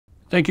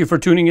Thank you for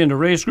tuning in to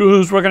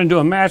RaceGrooves. We're going to do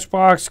a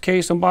Matchbox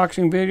case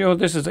unboxing video.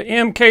 This is the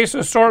M case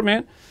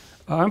assortment.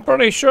 I'm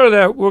pretty sure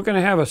that we're going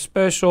to have a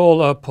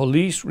special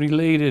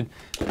police-related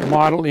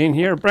model in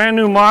here. Brand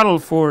new model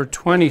for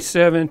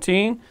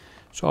 2017.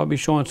 So I'll be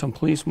showing some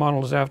police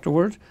models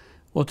afterwards.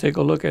 We'll take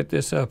a look at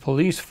this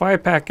police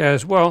 5-pack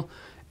as well.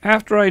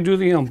 After I do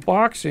the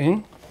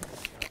unboxing,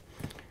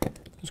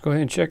 let's go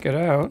ahead and check it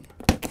out.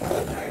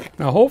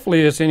 Now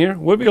hopefully it's in here.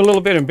 Would be a little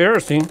bit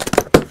embarrassing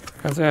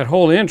after that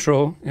whole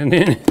intro and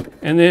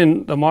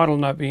then the model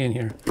not being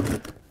here.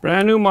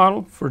 Brand new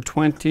model for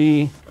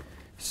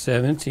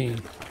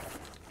 2017.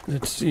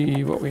 Let's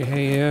see what we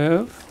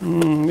have.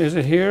 Is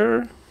it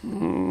here?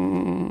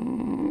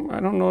 I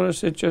don't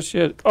notice it just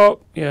yet.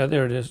 Oh, yeah,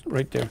 there it is,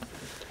 right there.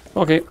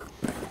 Okay,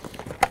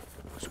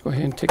 let's go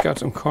ahead and take out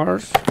some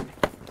cars.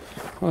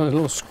 Oh, a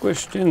little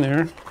squished in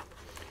there.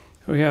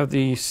 We have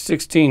the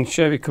 16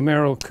 Chevy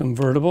Camaro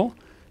Convertible,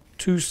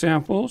 2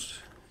 samples,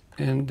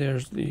 and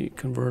there's the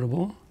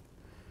convertible.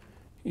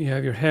 You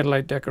have your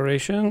headlight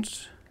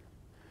decorations.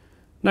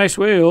 Nice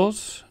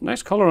wheels,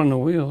 nice color on the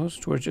wheels,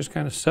 to where it's just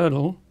kind of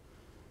subtle.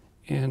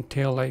 And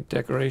tail light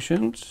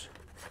decorations.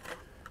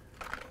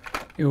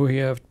 Here we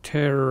have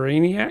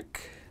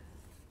Terraniac.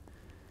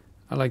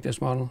 I like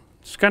this model.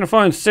 It's kind of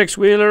fun,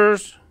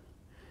 6-wheelers.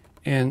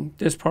 And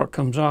this part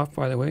comes off,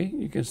 by the way.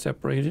 You can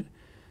separate it.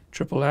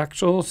 Triple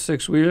axle,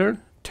 6-wheeler,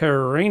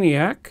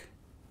 Terraniac.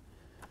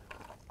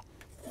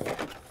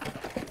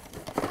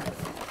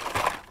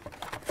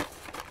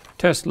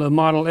 Tesla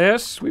Model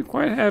S. We've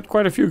had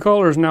quite a few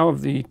colors now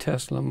of the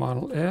Tesla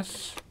Model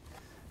S.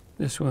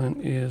 This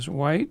one is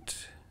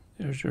white.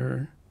 There's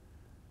your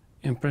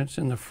imprints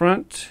in the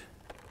front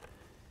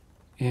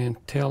and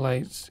tail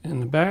lights in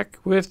the back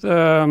with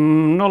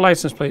no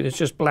license plate. It's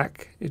just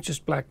black. It's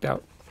just blacked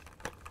out.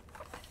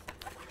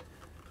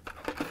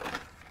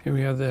 Here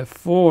we have the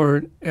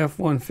Ford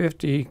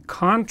F-150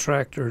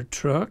 Contractor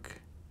truck.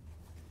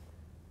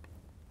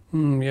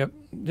 Yep,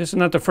 this is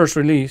not the first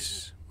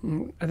release.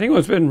 I think it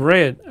was in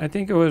red. I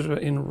think it was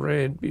in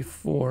red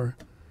before.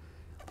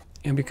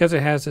 And because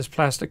it has this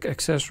plastic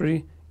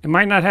accessory, it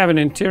might not have an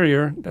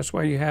interior. That's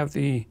why you have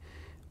the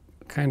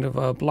kind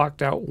of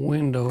blocked out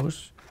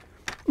windows.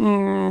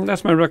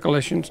 That's my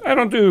recollections. I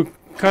don't do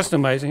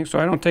customizing, so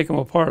I don't take them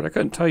apart. I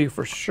couldn't tell you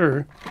for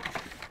sure.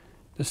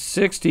 The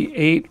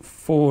 68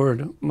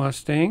 Ford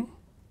Mustang.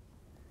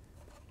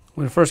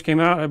 When it first came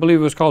out, I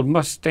believe it was called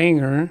Mustang.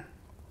 There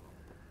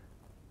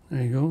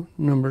you go,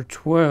 number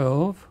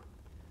 12.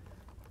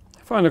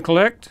 Fun to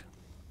collect.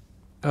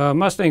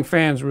 Mustang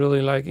fans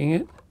really liking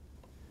it,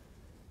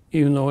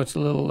 even though it's a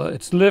little,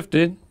 it's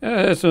lifted.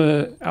 It's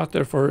out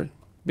there for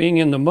being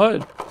in the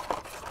mud.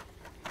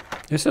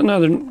 It's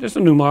just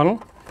a new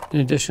model. In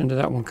addition to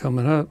that one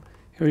coming up,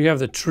 here you have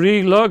the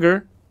Tree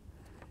Lugger,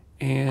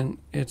 and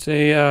it's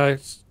a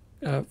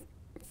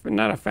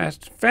not a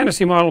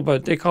fantasy model,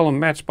 but they call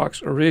them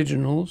Matchbox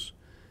Originals.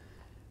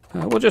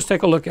 We'll just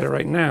take a look at it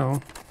right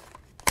now,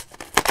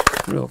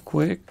 real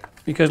quick.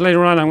 Because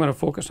later on I'm going to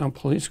focus on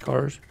police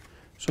cars.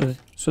 So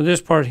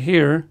this part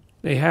here,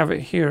 they have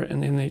it here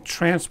and then they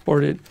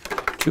transport it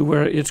to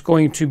where it's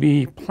going to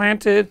be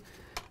planted.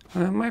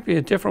 It might be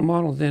a different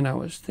model than I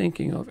was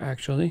thinking of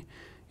actually.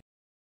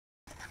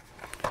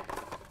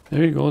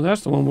 There you go,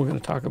 that's the one we're going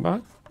to talk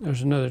about.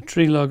 There's another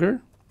Tree Lugger.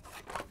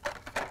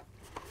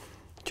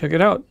 Check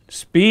it out,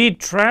 Speed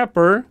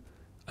Trapper,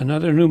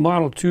 another new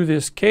model to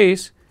this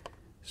case.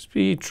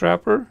 Speed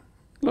Trapper.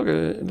 Look at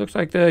it. It looks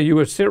like you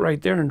would sit right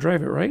there and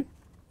drive it, right?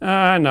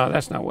 No,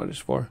 that's not what it's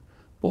for.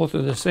 Both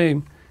are the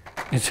same.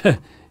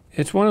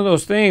 It's one of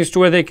those things to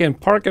where they can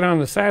park it on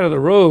the side of the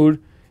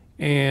road,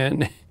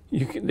 and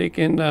they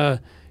can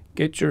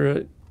get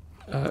your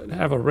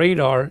have a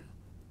radar,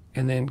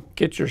 and then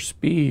get your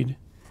speed.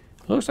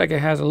 It looks like it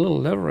has a little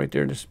lever right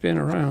there to spin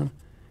around.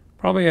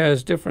 Probably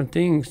has different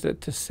things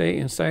to say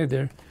inside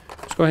there.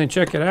 Let's go ahead and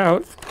check it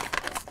out.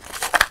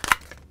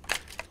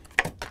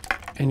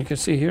 And you can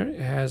see here it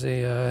has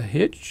a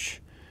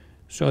hitch,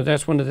 so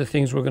that's one of the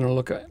things we're going to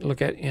look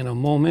at in a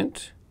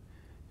moment.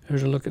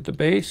 Here's a look at the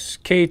base.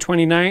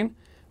 K29,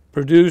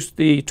 produced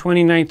the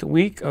 29th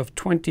week of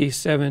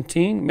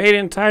 2017, made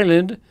in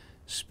Thailand.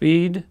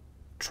 Speed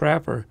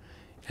Trapper,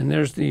 and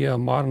there's the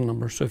model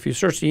number. So if you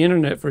search the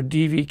internet for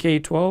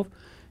DVK12,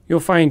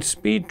 you'll find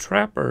Speed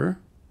Trapper,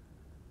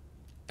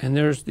 and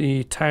there's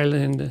the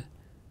Thailand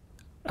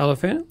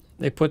elephant.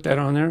 They put that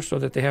on there so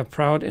that they have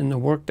pride in the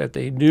work that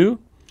they do.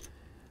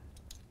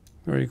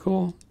 Very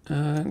cool.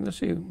 Let's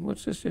see,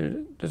 what's this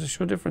here? Does it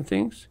show different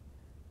things?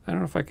 I don't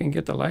know if I can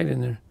get the light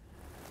in there.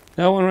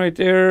 That one right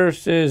there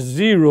says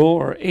 0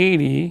 or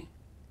 80.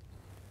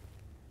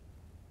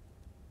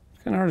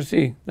 It's kind of hard to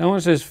see. That one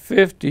says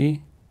 50. I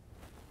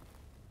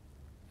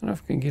don't know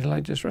if I can get the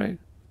light just right.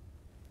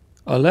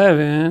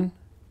 11.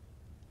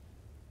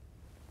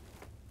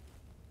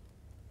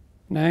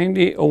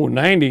 90. Oh,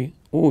 90.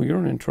 Oh,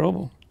 you're in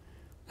trouble.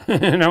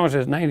 That one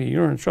says 90.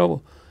 You're in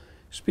trouble.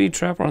 Speed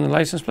Trapper on the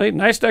license plate.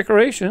 Nice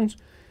decorations.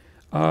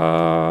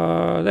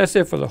 That's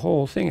it for the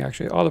whole thing,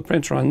 actually. All the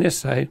prints are on this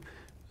side.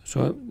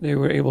 So they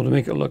were able to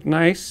make it look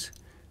nice.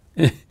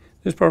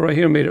 This part right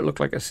here made it look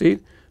like a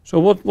seat.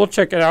 So we'll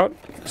check it out,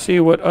 see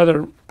what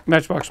other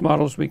Matchbox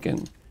models we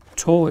can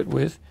tow it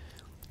with,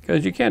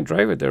 because you can't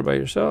drive it there by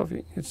yourself.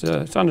 It's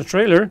on the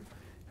trailer.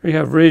 Here you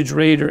have Ridge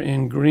Raider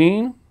in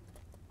green.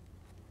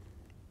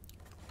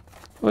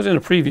 It was in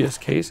a previous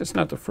case. It's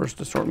not the first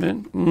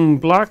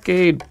assortment.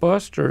 Blockade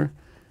Buster.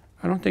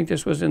 I don't think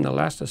this was in the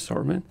last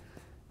assortment.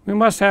 We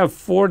must have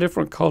 4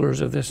 different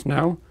colors of this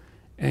now.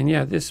 And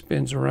yeah, this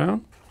spins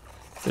around.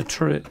 The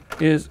turret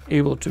is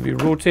able to be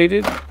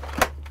rotated.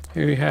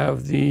 Here you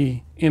have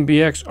the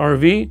MBX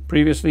RV,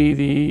 previously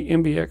the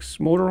MBX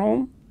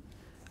motorhome.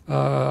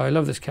 I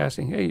love this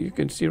casting. Hey, you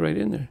can see right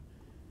in there.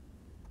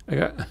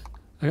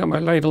 I got my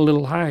light a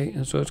little high,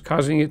 and so it's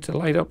causing it to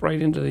light up right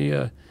into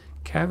the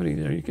cavity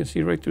there. You can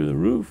see right through the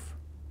roof.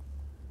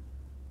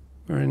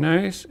 Very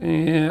nice.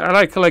 And I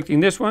like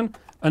collecting this one.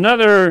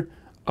 Another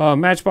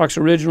Matchbox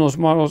Originals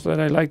models that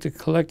I like to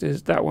collect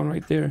is that one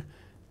right there.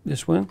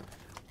 This one.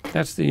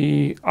 That's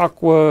the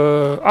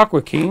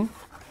Aqua King.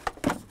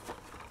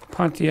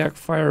 Pontiac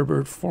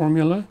Firebird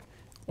Formula.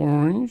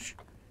 Orange.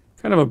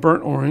 Kind of a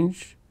burnt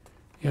orange.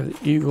 You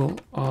have the eagle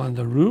on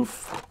the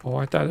roof. Oh,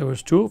 I thought there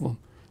was 2 of them.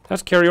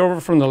 That's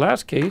carryover from the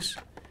last case.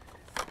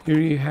 Here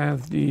you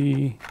have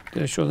the,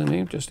 did I show the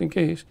name just in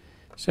case?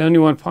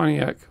 71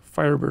 Pontiac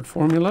Firebird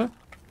Formula.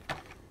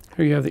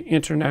 Here you have the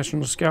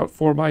International Scout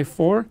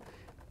 4x4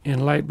 in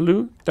light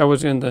blue. That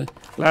was in the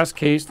last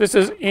case. This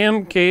is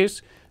M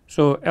case,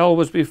 so L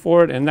was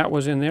before it, and that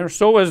was in there.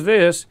 So was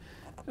this.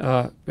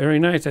 Very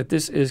nice that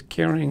this is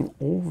carrying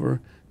over.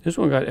 This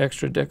one got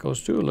extra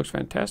decals too. It looks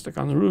fantastic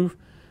on the roof.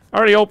 I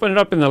already opened it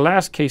up in the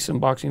last case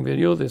unboxing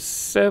video, the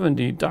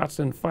 70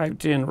 Datsun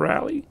 510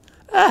 Rally.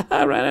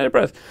 I ran out of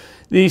breath.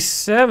 The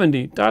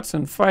 70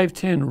 Datsun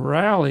 510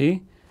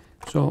 Rally.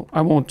 So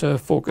I won't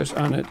focus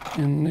on it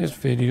in this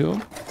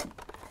video.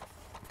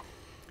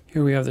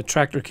 Here we have the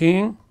Tractor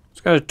King.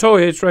 It's got a tow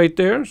hitch right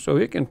there, so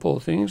it can pull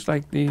things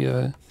like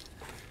the,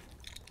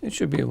 it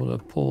should be able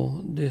to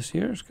pull this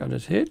here. It's got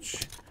its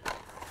hitch.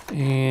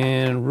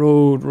 And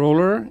Road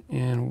Roller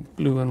in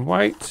blue and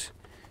white.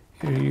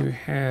 Here you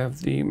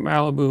have the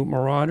Malibu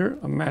Marauder,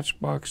 a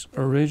Matchbox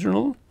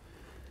Original.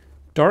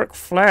 Dark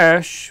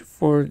Flash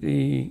for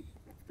the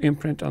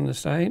imprint on the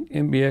side.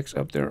 MBX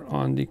up there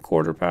on the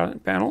quarter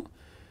panel.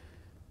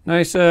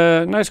 Nice,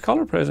 nice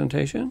color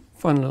presentation.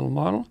 Fun little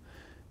model.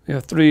 We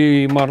have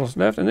 3 models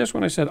left. And this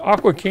one I said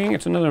Aqua King.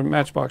 It's another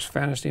Matchbox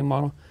Fantasy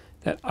model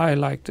that I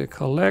like to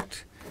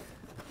collect.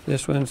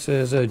 This one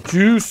says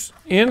Juice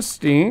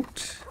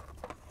Instinct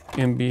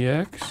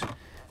MBX.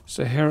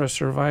 Sahara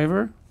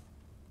Survivor.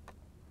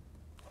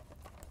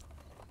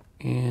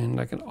 And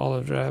like an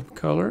olive drab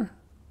color.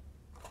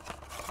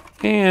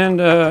 And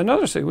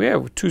another 6, we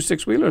have 2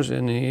 6-wheelers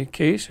in the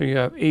case. Here you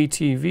have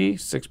ATV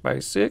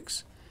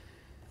 6x6.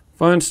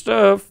 Fun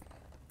stuff.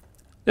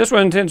 This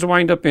one tends to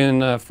wind up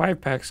in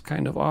 5-packs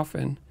kind of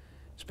often,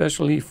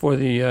 especially for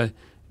the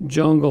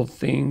jungle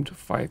themed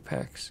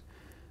 5-packs.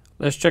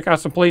 Let's check out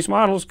some police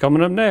models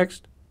coming up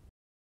next.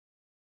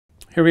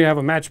 Here we have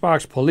a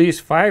Matchbox Police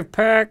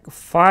 5-pack,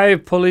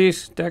 5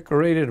 police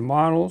decorated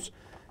models.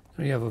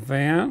 There you have a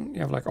van,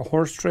 you have like a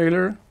horse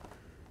trailer.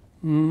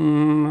 It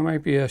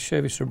might be a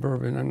Chevy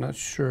Suburban, I'm not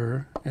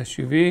sure.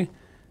 SUV.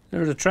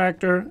 There's a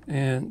tractor,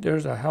 and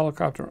there's a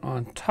helicopter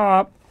on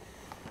top.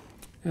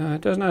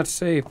 It does not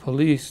say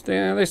police.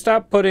 They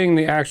stopped putting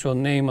the actual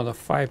name of the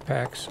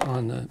 5-packs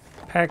on the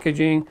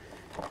packaging.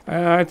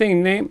 I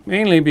think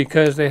mainly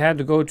because they had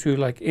to go to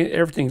like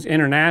everything's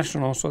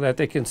international so that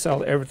they can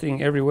sell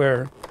everything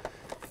everywhere.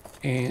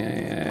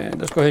 And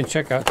let's go ahead and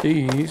check out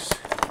these.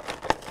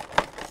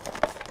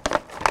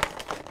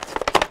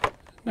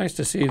 Nice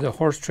to see the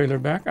horse trailer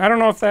back. I don't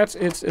know if that's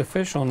its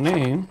official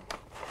name.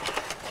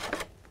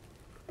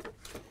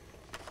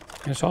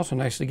 And it's also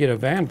nice to get a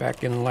van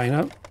back in the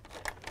lineup.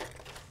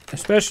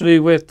 Especially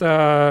with,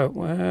 oh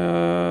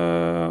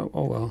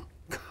well.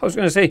 I was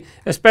going to say,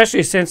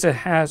 especially since it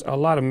has a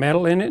lot of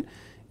metal in it,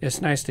 it's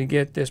nice to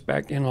get this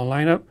back in the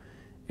lineup.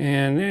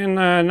 And then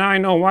now I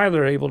know why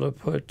they're able to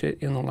put it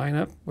in the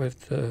lineup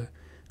with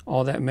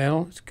all that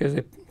metal. It's because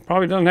it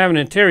probably doesn't have an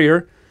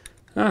interior.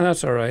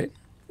 That's all right.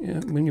 Yeah,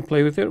 when you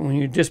play with it, when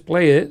you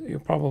display it, you're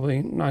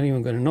probably not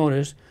even going to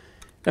notice.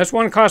 That's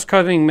one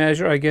cost-cutting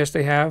measure I guess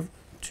they have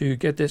to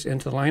get this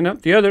into the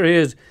lineup. The other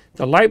is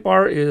the light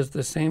bar is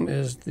the same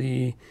as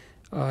the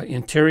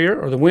interior,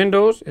 or the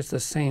windows. It's the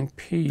same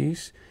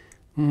piece.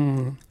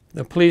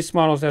 The police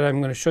models that I'm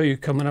going to show you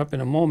coming up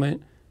in a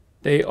moment,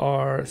 they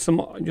are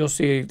you'll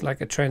see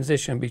like a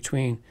transition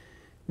between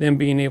them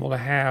being able to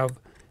have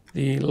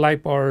the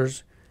light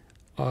bars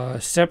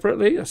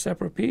separately, a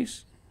separate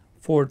piece.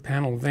 Forward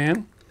panel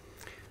van.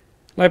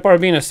 Light bar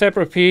being a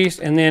separate piece,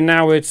 and then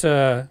now it's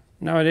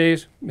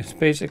nowadays it's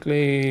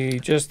basically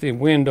just the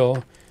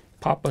window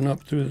popping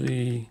up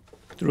through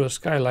a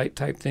skylight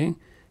type thing.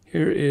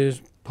 Here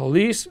is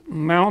police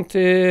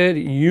mounted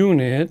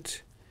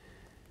unit.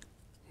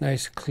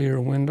 Nice clear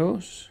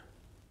windows.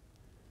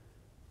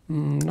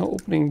 No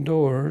opening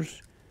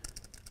doors.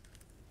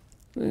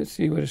 Let's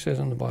see what it says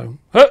on the bottom.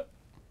 Huh!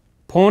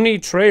 Pony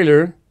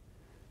trailer.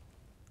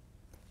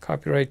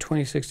 Copyright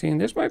 2016.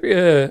 This might be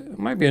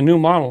a new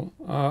model.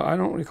 I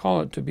don't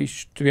recall it, to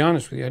be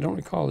honest with you. I don't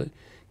recall it.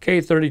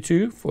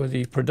 K32 for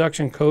the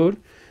production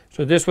code.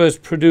 So this was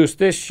produced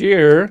this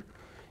year,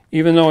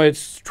 even though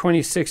it's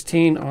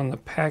 2016 on the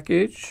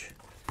package.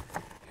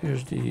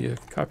 Here's the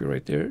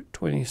copyright there,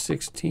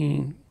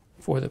 2016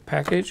 for the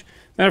package.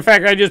 Matter of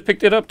fact, I just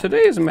picked it up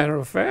today, as a matter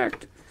of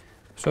fact.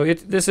 So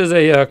this is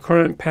a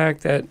current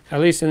pack that, at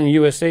least in the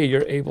USA,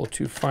 you're able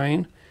to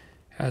find.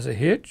 Has a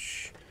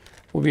hitch.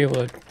 We'll be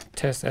able to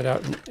test that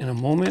out in a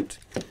moment.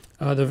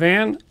 The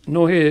van,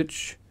 no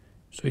hitch,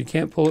 so you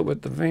can't pull it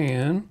with the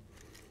van.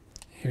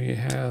 Here you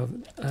have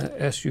an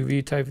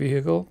SUV type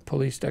vehicle,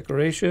 police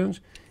decorations.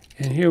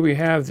 And here we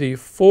have the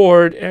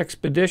Ford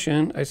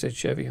Expedition. I said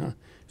Chevy, huh?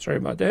 Sorry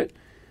about that.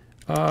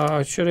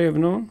 Should I have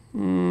known?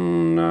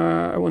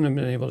 Nah, I wouldn't have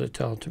been able to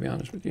tell, to be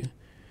honest with you.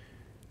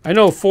 I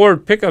know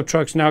Ford pickup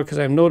trucks now because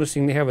I'm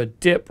noticing they have a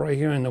dip right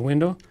here in the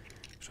window.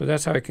 So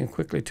that's how I can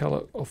quickly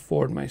tell a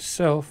Ford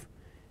myself.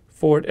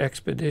 Ford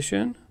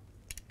Expedition.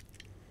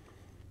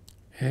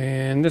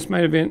 And this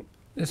might have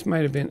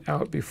been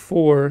out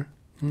before.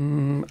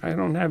 I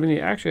don't have any,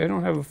 actually I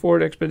don't have a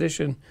Ford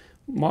Expedition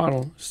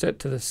model set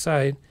to the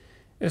side.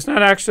 It's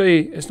not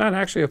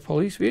actually a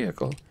police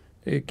vehicle.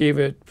 They gave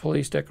it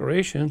police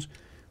decorations.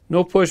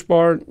 No push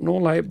bar, no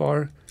light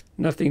bar,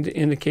 nothing to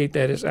indicate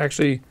that it's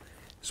actually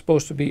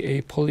supposed to be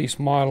a police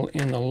model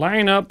in the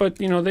lineup, but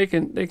you know, they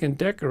can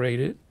decorate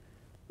it.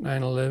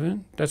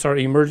 911. That's our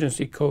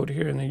emergency code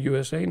here in the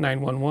USA,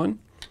 911.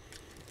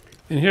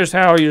 And here's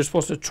how you're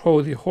supposed to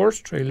tow the horse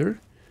trailer,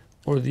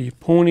 or the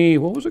pony,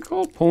 what was it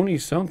called? Pony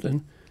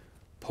something.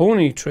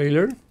 Pony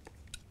trailer.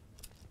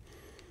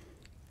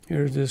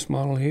 Here's this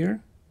model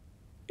here.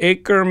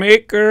 Acre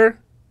Maker.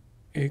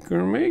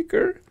 Acre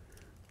Maker.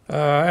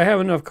 I have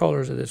enough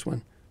colors of this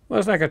one. Well,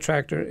 it's like a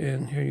tractor,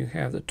 and here you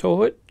have the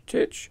tow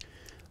hitch.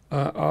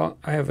 I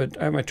have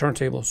my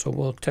turntable, so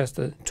we'll test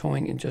the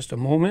towing in just a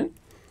moment.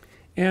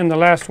 And the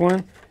last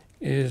one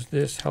is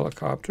this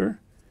helicopter.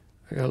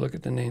 I gotta look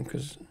at the name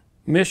because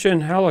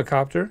Mission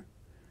Helicopter.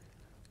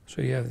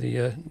 So you have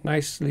the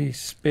nicely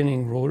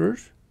spinning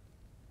rotors.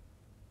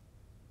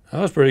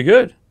 Oh, that's pretty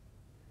good.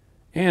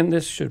 And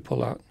this should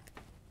pull out.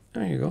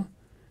 There you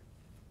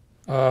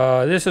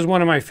go. This is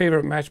one of my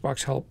favorite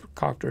Matchbox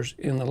helicopters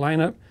in the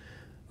lineup.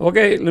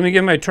 Okay, let me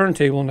get my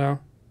turntable now.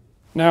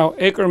 Now,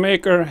 Acre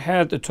Maker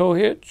had the tow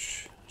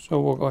hitch,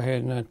 so we'll go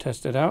ahead and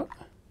test it out.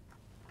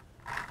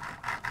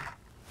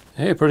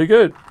 Hey, pretty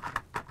good.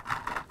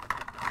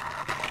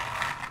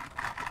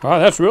 Wow,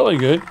 that's really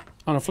good.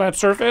 On a flat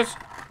surface,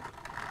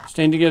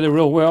 staying together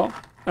real well.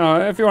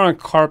 If you're on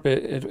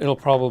carpet, it'll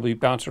probably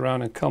bounce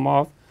around and come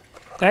off.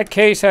 That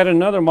case had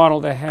another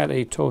model that had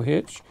a tow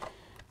hitch.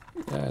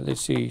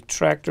 Let's see,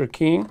 Tractor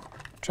King.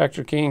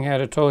 Tractor King had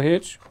a tow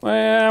hitch.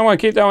 Well, I want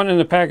to keep that one in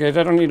the package.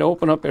 I don't need to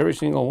open up every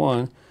single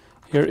one.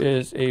 Here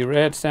is a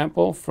red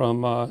sample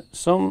from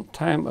some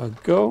time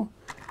ago.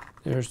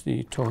 There's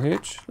the tow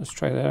hitch. Let's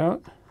try that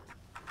out.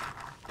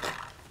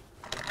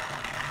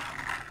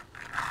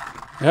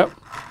 Yep,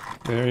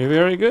 very,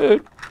 very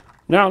good.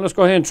 Now let's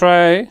go ahead and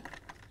try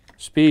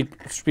Speed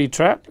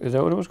Trap. Is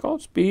that what it was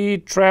called?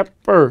 Speed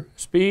Trapper.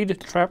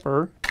 Speed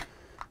Trapper.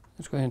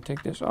 Let's go ahead and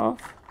take this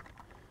off.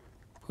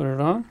 Put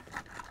it on.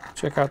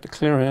 Check out the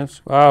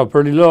clearance. Wow,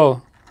 pretty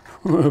low.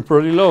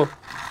 Pretty low.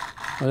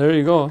 Well, there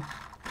you go.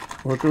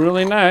 Working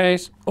really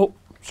nice. Oh,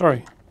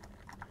 sorry.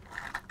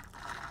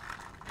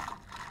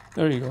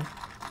 There you go.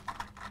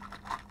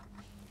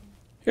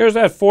 Here's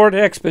that Ford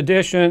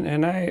Expedition,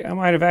 and I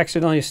might have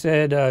accidentally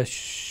said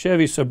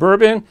Chevy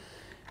Suburban.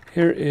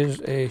 Here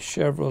is a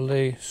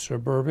Chevrolet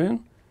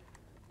Suburban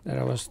that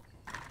I was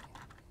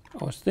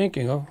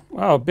thinking of.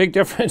 Wow, big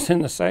difference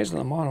in the size of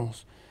the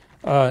models.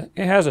 It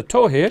has a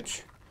tow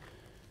hitch.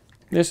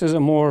 This is a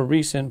more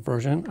recent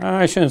version.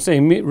 I shouldn't say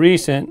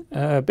recent.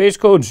 Base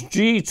code's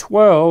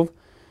G12.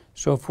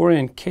 So if we're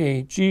in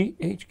K,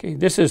 GHK,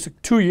 this is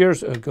 2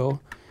 years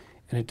ago,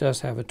 and it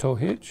does have a tow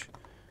hitch.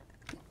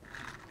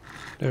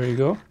 There you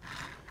go.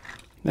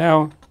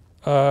 Now,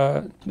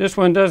 this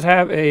one does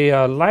have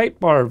a light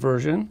bar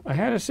version. I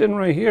had it sitting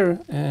right here,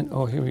 and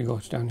oh, here we go.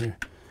 It's down here.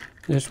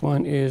 This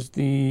one is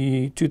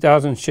the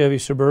 2000 Chevy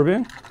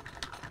Suburban.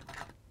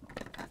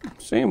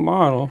 Same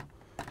model,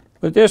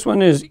 but this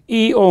one is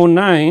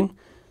E09.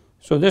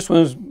 So this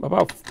one's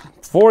about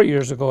 4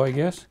 years ago, I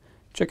guess.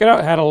 Check it out.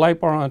 It had a light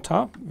bar on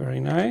top. Very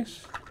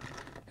nice.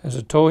 Has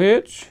a tow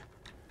hitch.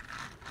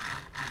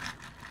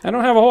 I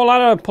don't have a whole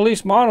lot of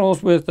police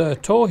models with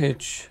tow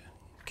hitch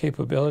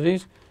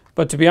capabilities,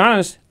 but to be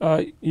honest,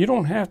 you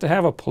don't have to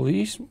have a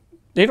police.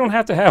 They don't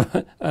have to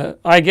have,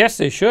 I guess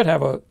they should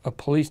have a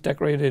police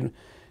decorated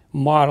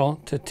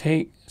model to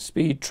take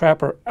Speed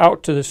Trapper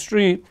out to the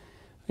street.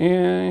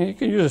 And you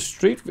can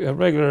use a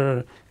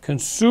regular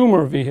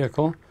consumer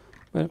vehicle,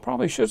 but it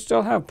probably should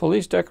still have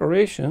police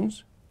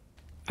decorations.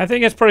 I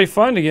think it's pretty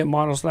fun to get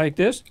models like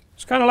this.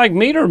 It's kind of like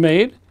Meter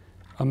Maid,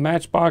 a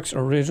Matchbox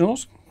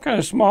Originals. kind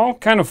of small,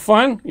 kind of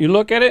fun. You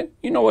look at it,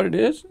 you know what it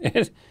is.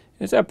 It's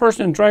that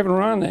person driving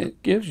around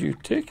that gives you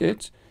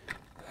tickets.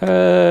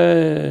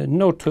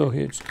 No tow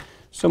hitch.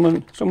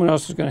 Someone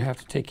else is going to have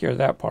to take care of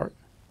that part.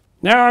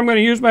 Now I'm going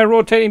to use my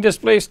rotating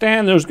display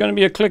stand. There's going to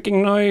be a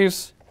clicking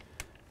noise.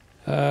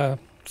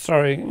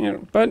 Sorry,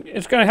 but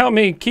it's going to help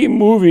me keep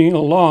moving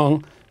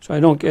along so I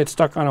don't get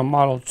stuck on a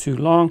model too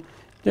long.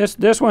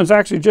 This one's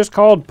actually just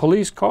called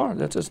Police Car.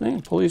 That's its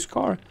name, Police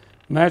Car.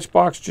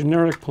 Matchbox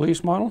generic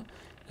police model.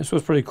 This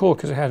was pretty cool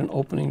because it had an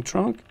opening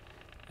trunk,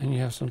 and you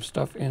have some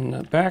stuff in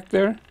the back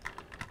there.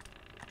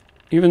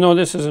 Even though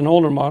this is an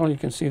older model, you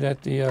can see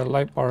that the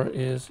light bar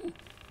is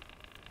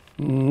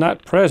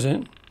not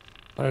present,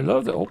 but I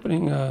love the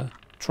opening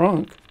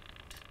trunk.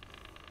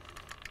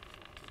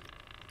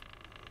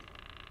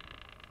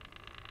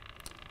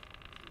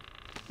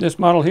 This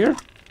model here,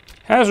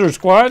 Hazard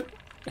Squad.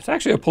 It's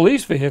actually a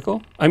police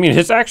vehicle. I mean,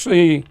 it's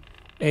actually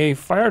a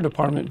fire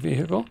department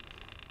vehicle,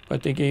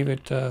 but they gave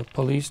it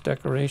police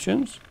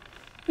decorations.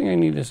 I think I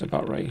need this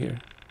about right here.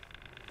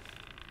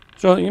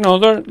 So,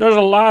 there's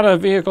a lot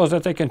of vehicles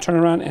that they can turn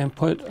around and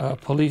put a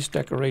police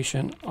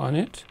decoration on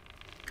it.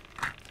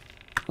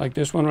 Like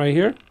this one right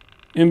here.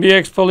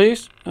 MBX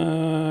Police.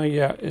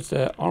 Yeah, it's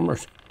an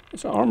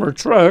armored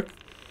truck.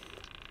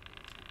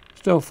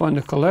 Still fun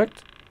to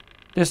collect.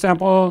 This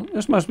sample,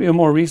 this must be a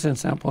more recent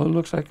sample. It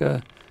looks like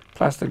a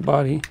plastic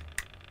body,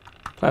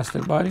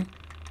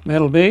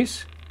 metal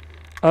base.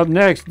 Up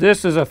next,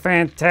 this is a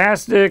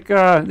fantastic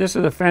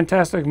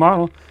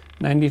model,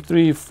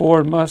 93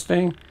 Ford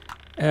Mustang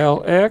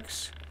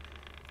LX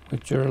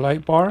with your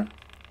light bar.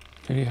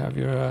 Here you have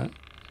your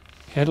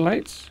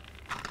headlights.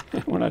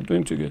 We're not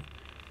doing too good.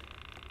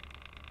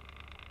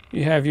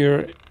 You have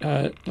your,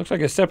 looks like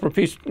a separate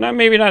piece,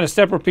 maybe not a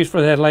separate piece for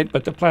the headlight,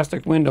 but the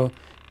plastic window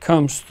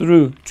comes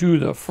through to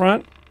the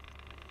front.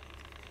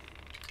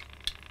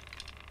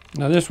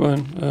 Now this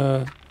one's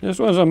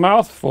a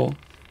mouthful.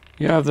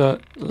 You have the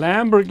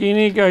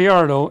Lamborghini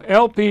Gallardo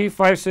LP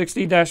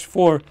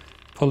 560-4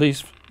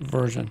 police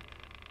version.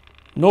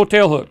 No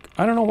tail hook.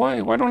 I don't know why.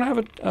 Why don't I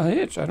have a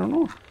hitch? I don't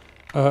know.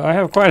 I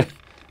have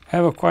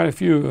quite a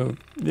few of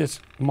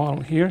this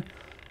model here.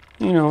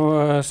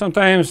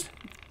 Sometimes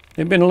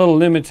they've been a little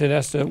limited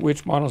as to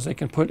which models they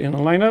can put in a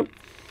lineup.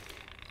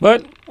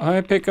 But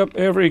I pick up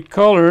every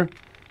color,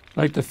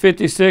 like the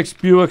 56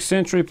 Buick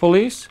Century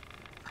Police.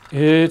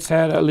 It's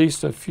had at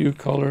least a few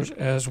colors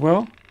as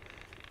well.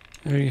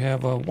 There you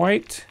have a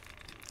white.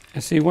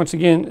 And see, once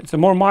again, it's a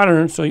more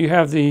modern, so you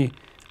have the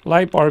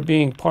light bar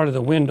being part of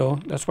the window.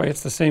 That's why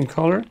it's the same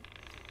color.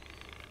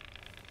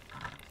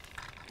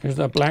 Here's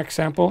the black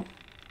sample,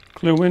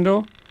 clear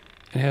window.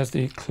 It has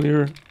the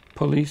clear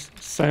police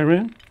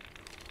siren.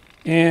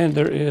 And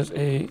there is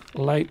a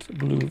light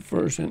blue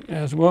version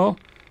as well.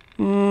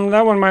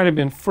 That one might have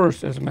been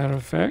first, as a matter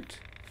of fact.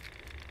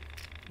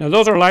 Now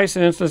those are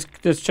licensed.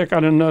 Let's check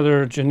out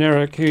another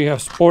generic. Here you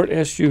have Sport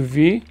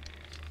SUV.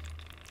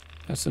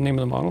 That's the name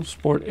of the model,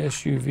 Sport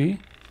SUV.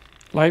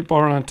 Light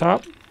bar on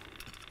top.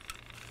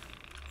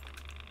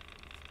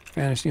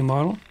 Fantasy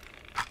model.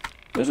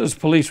 This is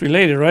police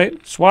related,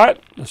 right?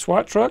 SWAT, the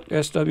SWAT truck,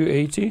 SWAT.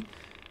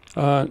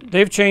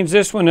 They've changed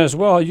this one as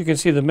well. You can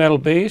see the metal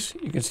base.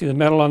 You can see the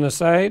metal on the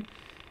side.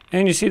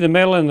 And you see the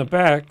metal in the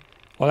back.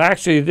 Well,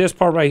 actually, this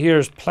part right here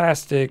is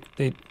plastic.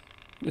 The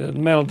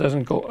metal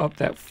doesn't go up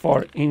that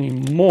far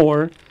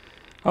anymore.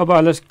 How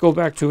about let's go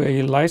back to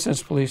a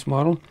licensed police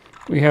model.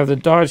 We have the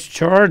Dodge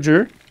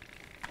Charger.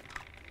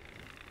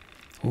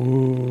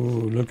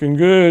 Ooh, looking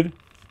good.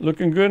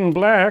 Looking good in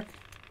black.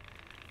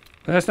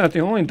 But that's not the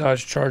only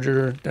Dodge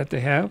Charger that they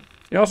have.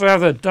 They also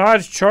have the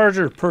Dodge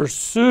Charger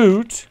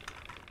Pursuit.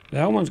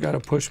 That one's got a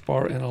push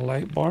bar and a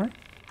light bar.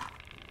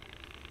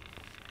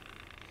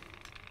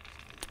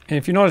 And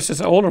if you notice, it's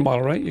an older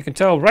model, right? You can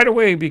tell right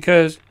away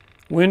because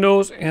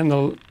windows and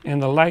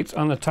the lights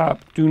on the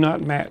top do not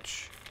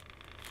match.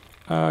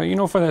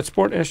 For that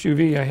Sport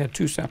SUV, I had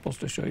two samples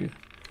to show you.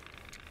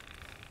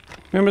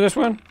 Remember this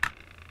one?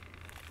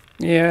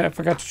 Yeah, I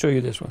forgot to show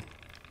you this one.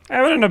 I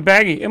have it in a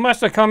baggie. It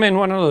must have come in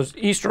one of those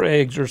Easter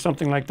eggs or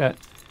something like that.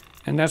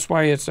 And that's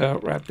why it's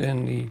wrapped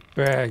in the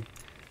bag.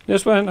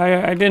 This one,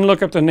 I didn't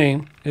look up the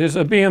name. It is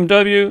a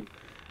BMW.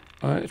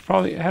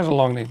 It has a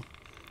long name.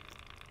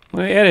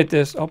 When I edit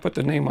this, I'll put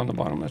the name on the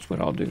bottom. That's what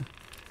I'll do.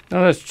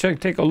 Now let's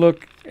take a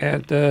look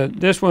at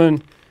this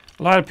one.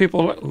 A lot of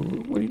people,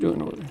 what are you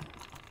doing over there?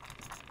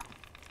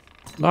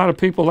 A lot of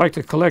people like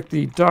to collect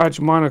the Dodge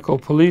Monaco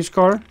police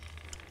car.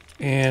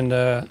 And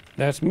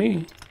that's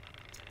me.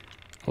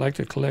 I like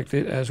to collect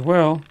it as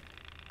well.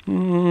 I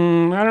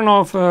don't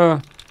know if...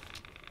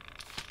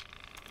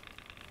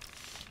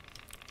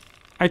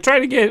 I try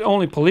to get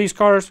only police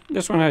cars.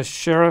 This one has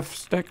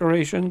sheriff's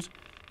decorations.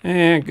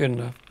 Good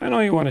enough. I know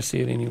you want to see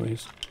it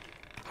anyways.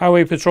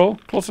 Highway Patrol.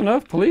 Close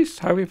enough. Police.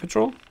 Highway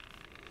Patrol.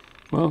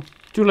 Well,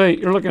 too late.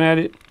 You're looking at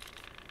it.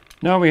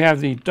 Now we have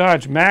the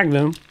Dodge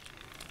Magnum.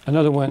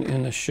 Another one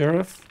in the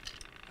sheriff.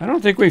 I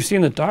don't think we've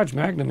seen the Dodge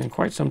Magnum in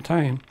quite some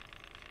time.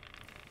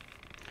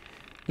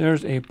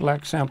 There's a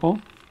black sample.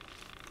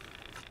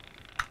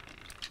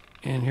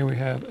 And here we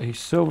have a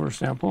silver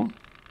sample.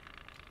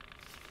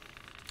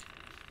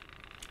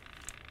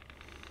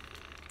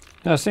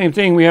 Now, same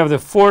thing, we have the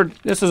Ford,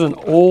 this is an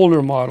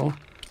older model,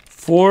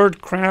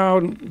 Ford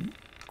Crown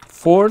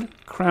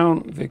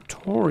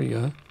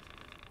Victoria.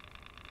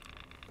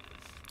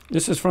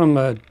 This is from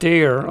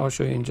Dare, I'll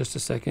show you in just a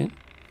second.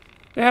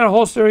 They had a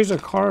whole series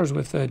of cars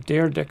with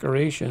Dare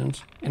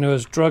decorations, and it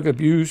was drug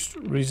abuse,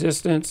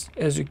 resistance,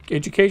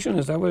 education.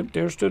 Is that what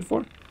Dare stood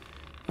for?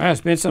 I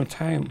spent some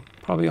time,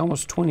 probably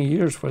almost 20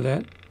 years for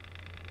that.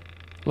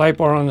 Light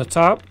bar on the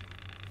top.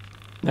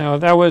 Now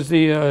that was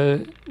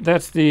the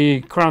that's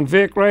the Crown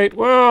Vic, right?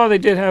 Well, they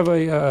did have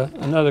a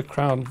another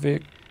Crown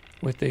Vic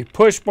with a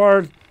push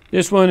bar.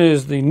 This one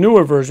is the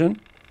newer version.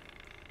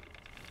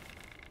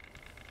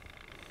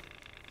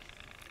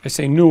 I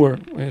say newer.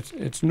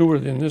 It's newer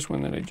than this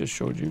one that I just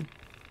showed you.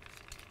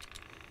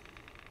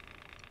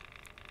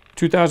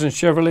 2000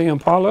 Chevrolet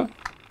Impala.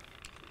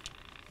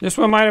 This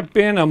one might have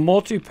been a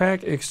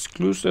multi-pack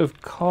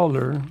exclusive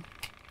color.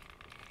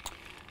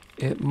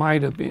 It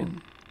might have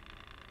been.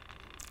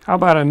 How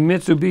about a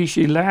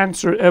Mitsubishi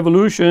Lancer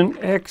Evolution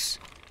X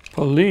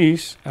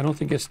Police? I don't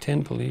think it's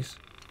 10 Police.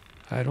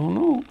 I don't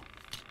know.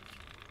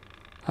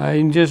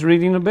 I'm just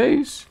reading the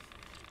base.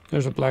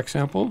 There's a black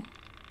sample.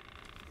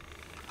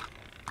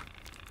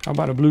 How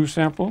about a blue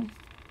sample?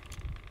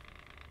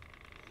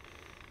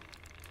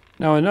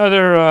 Now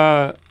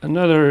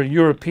another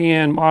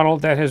European model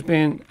that has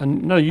been,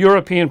 another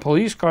European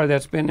police car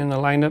that's been in the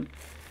lineup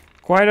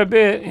quite a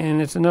bit,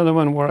 and it's another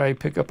one where I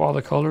pick up all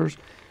the colors.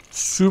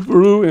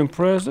 Subaru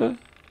Impreza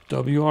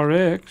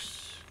WRX.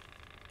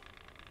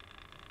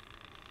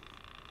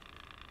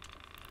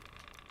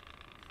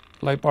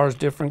 Light bar is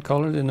different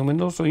color than the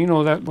window, so you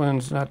know that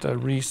one's not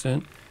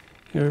recent.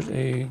 Here's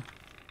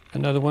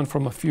another one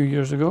from a few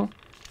years ago.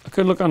 I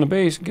could look on the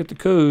base and get the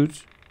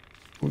codes.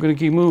 We're gonna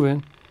keep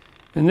moving.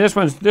 And this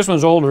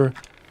one's older.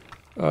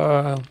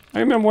 I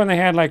remember when they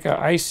had like a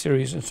ice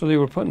series, and so they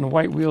were putting the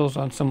white wheels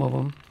on some of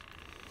them.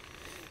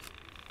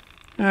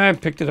 I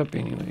picked it up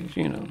anyways,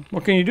 you know.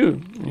 What can you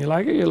do? You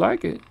like it, you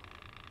like it.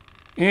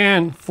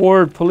 And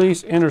Ford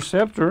Police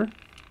Interceptor.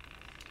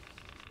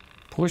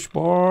 Push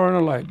bar and a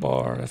light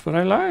bar. That's what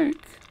I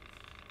like.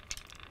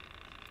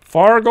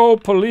 Fargo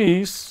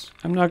Police.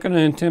 I'm not going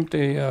to attempt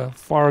a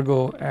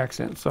Fargo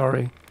accent,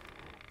 sorry.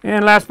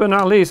 And last but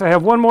not least, I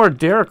have one more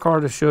Dare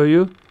car to show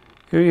you.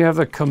 Here you have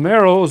the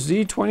Camaro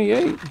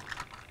Z28.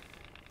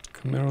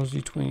 Camaro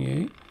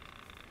Z28.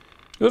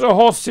 There's a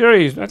whole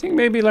series. I think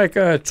maybe like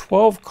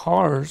 12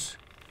 cars.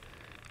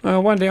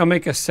 One day I'll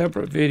make a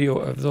separate video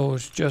of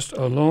those just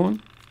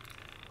alone.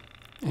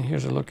 And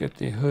here's a look at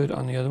the hood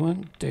on the other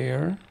one.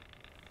 Dare.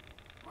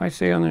 What do I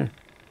say on there?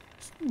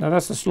 Now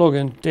that's the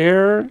slogan.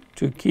 Dare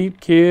to keep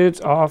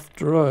kids off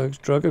drugs,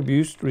 drug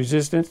abuse,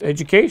 resistance,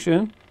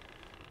 education.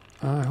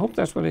 I hope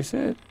that's what I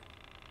said.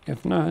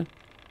 If not,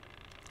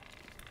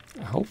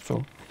 I hope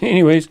so.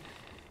 Anyways,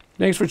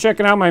 thanks for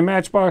checking out my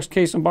Matchbox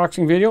case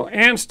unboxing video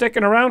and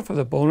sticking around for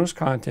the bonus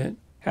content.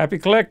 Happy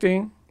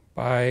collecting.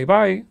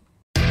 Bye-bye.